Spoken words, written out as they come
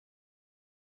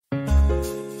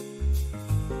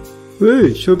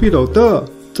喂，小屁老大，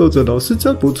照着老师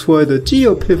占卜出来的基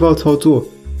友配方操作，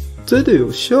真的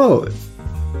有效哎！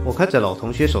我看着老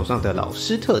同学手上的老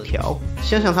师特条，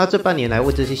想想他这半年来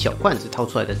为这些小罐子掏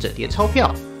出来的整叠钞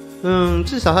票，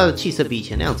至少他的气色比以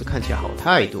前那样子看起来好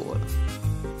太多了。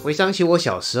回想起我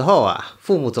小时候啊，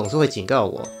父母总是会警告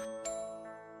我，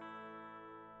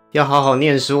要好好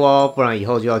念书哦，不然以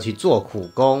后就要去做苦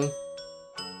工。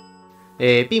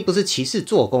并不是歧视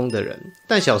做工的人，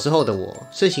但小时候的我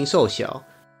身形瘦小，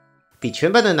比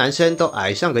全班的男生都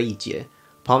矮上个一截，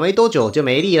跑没多久就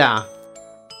没力啦。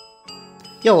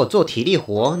要我做体力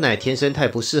活，那也天生太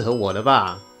不适合我了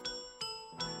吧。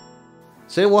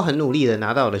所以我很努力的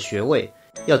拿到了学位，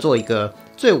要做一个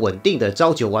最稳定的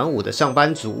朝9晚5的上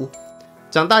班族。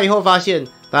长大以后发现，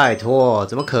拜托，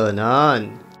怎么可能？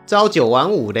朝9晚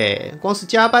5嘞，光是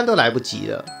加班都来不及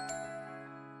了。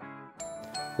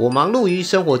我忙碌于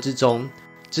生活之中，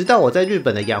直到我在日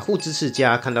本的雅虎知识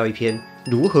家看到一篇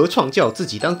如何创教自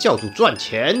己当教主赚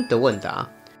钱的问答，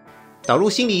导入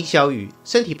心灵小语、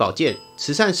身体保健、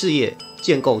慈善事业，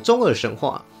建构中二神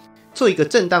话，做一个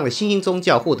正当的新兴宗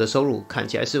教，获得收入看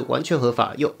起来是完全合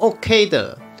法又 OK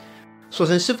的。说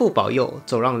声师父保佑，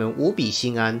走让人无比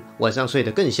心安，晚上睡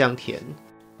得更香甜。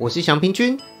我是祥平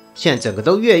君，现在整个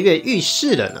都跃跃欲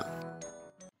试了呢。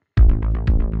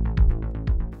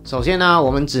首先呢，我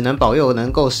们只能保佑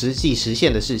能够实际实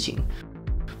现的事情，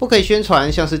不可以宣传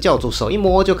像是教主手一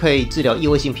摸就可以治疗异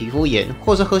位性皮肤炎，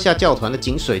或是喝下教团的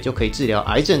井水就可以治疗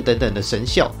癌症等等的神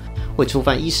效，会触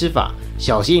犯医师法，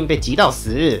小心被击到死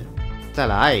日。再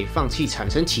来，放弃产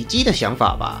生奇迹的想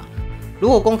法吧。如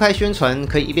果公开宣传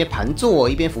可以一边盘坐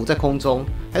一边浮在空中，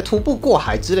还徒步过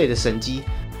海之类的神迹，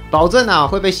保证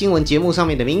会被新闻节目上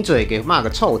面的名嘴给骂个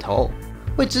臭头。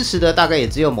会支持的大概也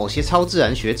只有某些超自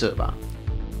然学者吧。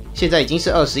现在已经是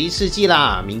21世纪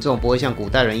啦，民众不会像古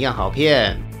代人一样好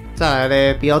骗。再来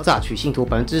嘞，不要榨取信徒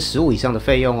15%以上的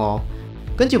费用哦。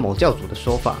根据某教主的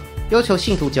说法，要求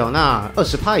信徒缴纳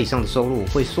20%以上的收入，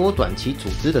会缩短其组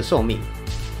织的寿命。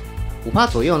5%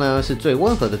左右呢是最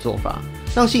温和的做法，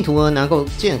让信徒呢能够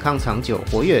健康长久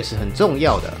活跃是很重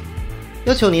要的。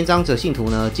要求年长者信徒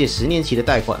呢借10年期的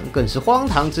贷款，更是荒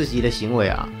唐至极的行为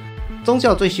啊！宗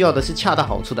教最需要的是恰到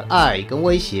好处的爱跟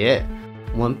威胁。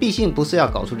我们毕竟不是要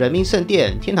搞出人民圣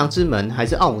殿、天堂之门，还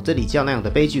是奥姆真理教那样的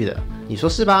悲剧的，你说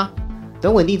是吧？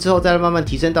等稳定之后，再慢慢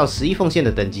提升到10亿奉献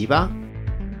的等级吧。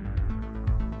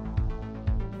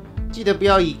记得不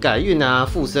要以改运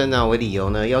附身为理由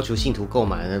呢，要求信徒购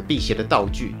买辟邪的道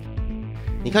具。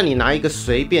你看，你拿一个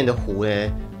随便的壶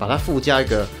把它附加一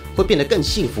个会变得更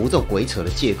幸福这种鬼扯的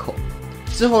借口，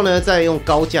之后呢，再用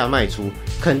高价卖出，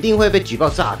肯定会被举报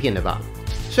诈骗的吧？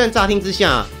虽然乍听之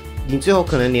下，你最后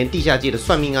可能连地下界的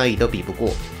算命阿姨都比不过，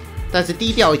但是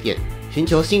低调一点，寻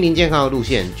求心灵健康的路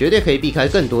线，绝对可以避开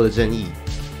更多的争议。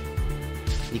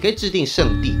你可以制定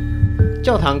圣地，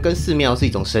教堂跟寺庙是一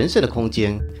种神圣的空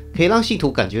间，可以让信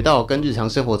徒感觉到跟日常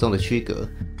生活中的区隔。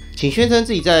请宣称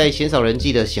自己在鲜少人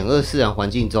迹的险恶自然环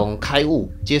境中开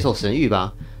悟，接受神谕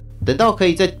吧。等到可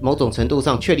以在某种程度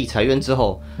上确立财源之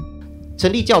后，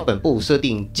成立教本部，设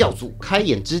定教主开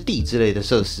眼之地之类的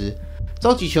设施。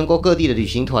召集全国各地的旅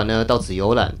行团呢到此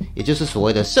游览，也就是所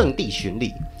谓的圣地巡礼。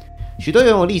许多拥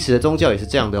有历史的宗教也是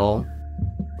这样的哦。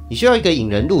你需要一个引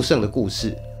人入胜的故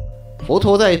事。佛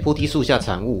陀在菩提树下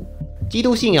产物，基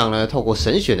督信仰呢透过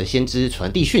神选的先知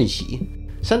传递讯息。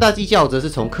三大基教则是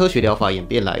从科学疗法演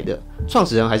变来的，创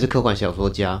始人还是科幻小说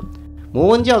家。摩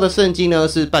门教的圣经呢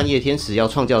是半夜天使要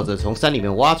创教者从山里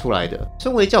面挖出来的。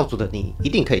身为教主的你，一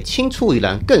定可以青出于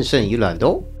蓝更胜于蓝的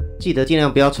哦。记得尽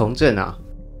量不要从政啊。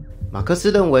马克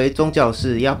思认为宗教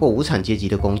是压迫无产阶级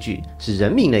的工具，是人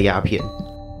民的鸦片。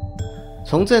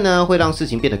从政呢会让事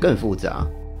情变得更复杂，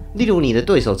例如你的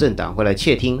对手政党会来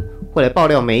窃听，会来爆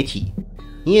料媒体，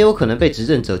你也有可能被执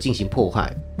政者进行迫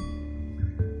害。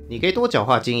你可以多角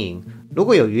化经营，如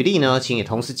果有余力呢，请也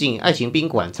同时经营爱情宾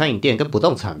馆、餐饮店跟不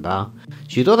动产吧。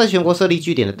许多在全国设立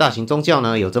据点的大型宗教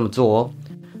呢有这么做哦。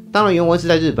当然原文是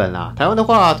在日本啦，台湾的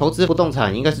话投资不动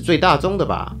产应该是最大宗的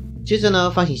吧。接着呢，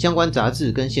发行相关杂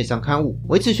志跟线上刊物，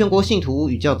维持全国信徒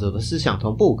与教者的思想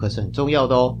同步，可是很重要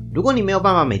的哦。如果你没有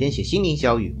办法每天写心灵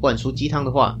小语、灌输鸡汤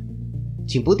的话，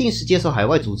请不定时接受海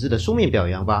外组织的书面表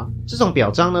扬吧。这种表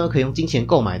彰呢，可以用金钱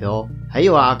购买的哦。还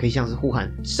有可以像是呼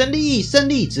喊胜利、胜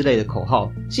利之类的口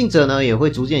号，信者呢也会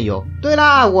逐渐有对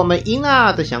啦，我们赢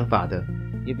啦的想法的。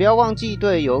也不要忘记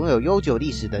对拥有悠久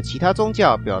历史的其他宗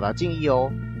教表达敬意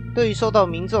哦。对于受到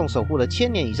民众守护了1000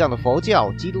年以上的佛教、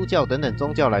基督教等等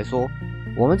宗教来说，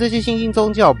我们这些新兴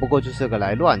宗教不过就是个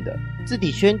来乱的。自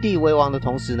体圈地为王的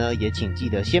同时呢，也请记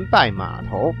得先拜码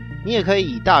头。你也可以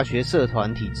以大学社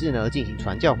团体制呢进行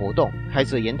传教活动，开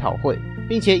设研讨会，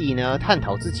并且以探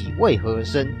讨自己为何而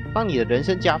生，帮你的人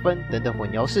生加分等等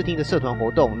混淆视听的社团活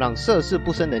动，让涉世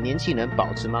不深的年轻人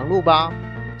保持忙碌吧。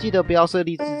记得不要设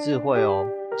立自治会哦。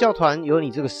教团有你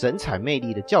这个神采魅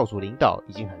力的教主领导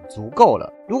已经很足够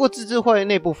了，如果自治会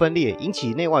内部分裂引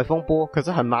起内外风波，可是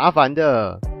很麻烦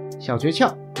的。小诀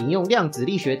窍：引用量子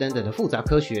力学等等的复杂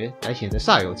科学来显得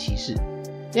煞有其事。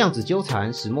量子纠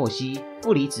缠、石墨烯、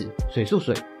负离子、水素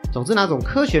水，总之哪种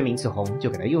科学名词红就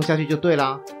给它用下去就对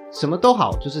啦。什么都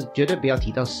好，就是绝对不要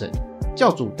提到神。教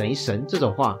主等于神这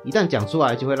种话一旦讲出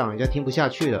来就会让人家听不下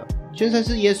去了。宣称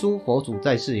是耶稣佛祖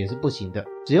在世也是不行的，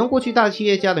只用过去大企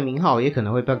业家的名号也可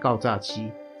能会被告诈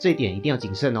欺，这一点一定要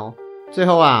谨慎哦。最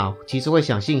后其实会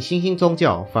想信新兴宗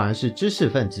教反而是知识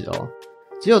分子哦。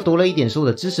只有读了一点书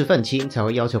的知识愤青才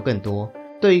会要求更多，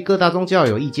对于各大宗教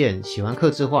有意见，喜欢客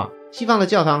制化。西方的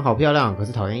教堂好漂亮，可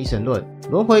是讨厌一神论；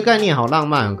轮回概念好浪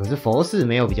漫，可是佛寺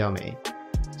没有比较美；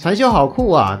禅修好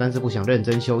酷但是不想认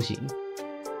真修行。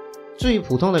至于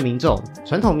普通的民众，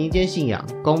传统民间信仰、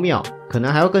宫庙可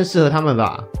能还要更适合他们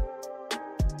吧。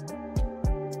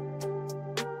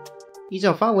依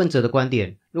照发文者的观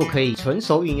点，若可以纯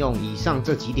熟运用以上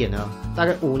这几点呢，大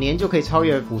概5年就可以超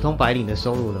越普通白领的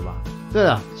收入了吧。对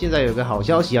了，现在有个好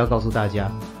消息要告诉大家，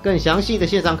更详细的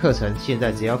线上课程现在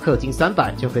只要氪金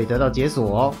300就可以得到解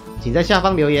锁哦，请在下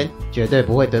方留言，绝对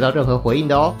不会得到任何回应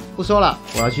的哦。不说了，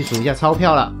我要去数一下钞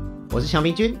票了。我是强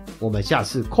平君，我们下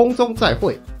次空中再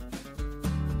会。